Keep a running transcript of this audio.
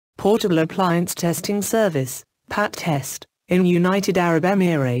Portable Appliance Testing Service, PAT test, in United Arab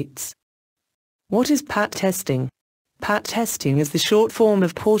Emirates. What is PAT testing? PAT testing is the short form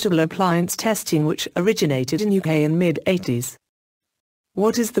of Portable Appliance Testing, which originated in UK in mid-80s.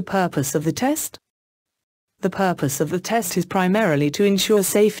 What is the purpose of the test? The purpose of the test is primarily to ensure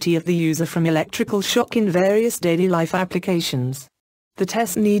safety of the user from electrical shock in various daily life applications. The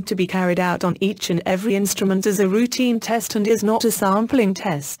tests need to be carried out on each and every instrument as a routine test and is not a sampling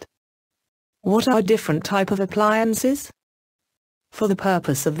test. What are different types of appliances? For the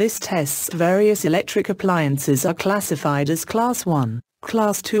purpose of this test, various electric appliances are classified as Class 1,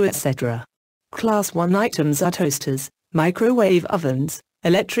 Class 2, etc. Class 1 items are toasters, microwave ovens,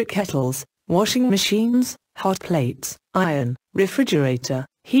 electric kettles, washing machines, hot plates, iron, refrigerator,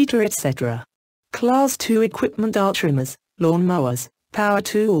 heater, etc. Class 2 equipment are trimmers, lawn mowers, power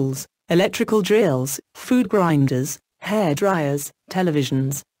tools, electrical drills, food grinders, hair dryers,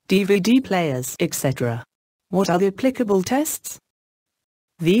 televisions, DVD players, etc. What are the applicable tests?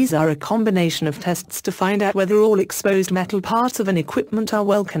 These are a combination of tests to find out whether all exposed metal parts of an equipment are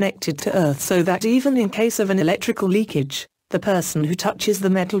well connected to earth, so that even in case of an electrical leakage, the person who touches the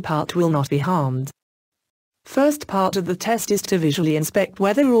metal part will not be harmed. First part of the test is to visually inspect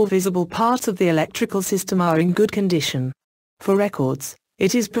whether all visible parts of the electrical system are in good condition. For records,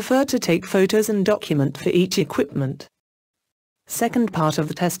 it is preferred to take photos and document for each equipment. Second part of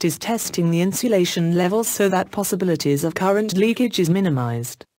the test is testing the insulation levels so that possibilities of current leakage is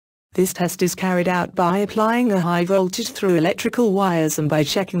minimized. This test is carried out by applying a high voltage through electrical wires and by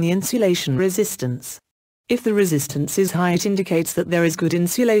checking the insulation resistance. If the resistance is high, it indicates that there is good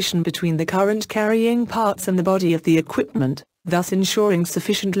insulation between the current carrying parts and the body of the equipment, thus ensuring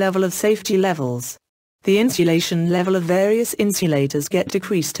sufficient level of safety levels. The insulation level of various insulators get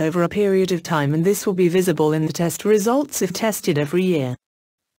decreased over a period of time, and this will be visible in the test results if tested every year.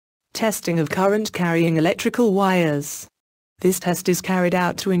 Testing of current carrying electrical wires. This test is carried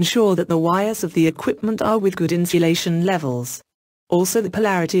out to ensure that the wires of the equipment are with good insulation levels. Also, the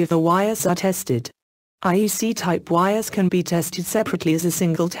polarity of the wires are tested. IEC-type wires can be tested separately as a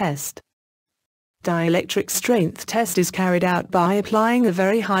single test. Dielectric strength test is carried out by applying a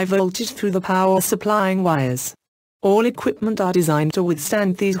very high voltage through the power supplying wires. All equipment are designed to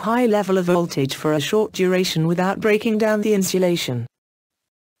withstand these high level of voltage for a short duration without breaking down the insulation.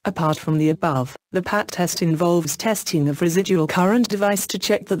 Apart from the above, the PAT test involves testing of residual current device to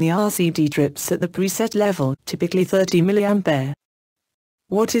check that the RCD trips at the preset level, typically 30 milliampere.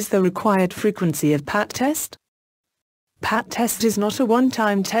 What is the required frequency of PAT test? PAT test is not a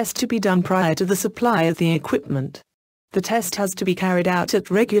one-time test to be done prior to the supply of the equipment. The test has to be carried out at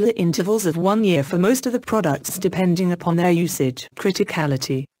regular intervals of 1 year for most of the products, depending upon their usage,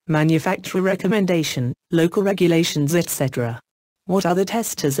 criticality, manufacturer recommendation, local regulations, etc. What are the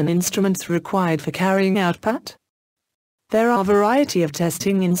testers and instruments required for carrying out PAT? There are a variety of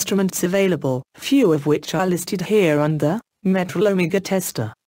testing instruments available, few of which are listed here under Metrol Omega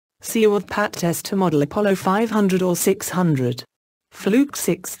tester. Seaworth PAT tester model Apollo 500 or 600. Fluke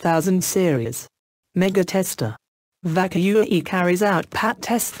 6000 series. Mega tester. Vacker UAE carries out PAT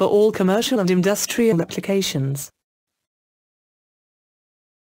tests for all commercial and industrial applications.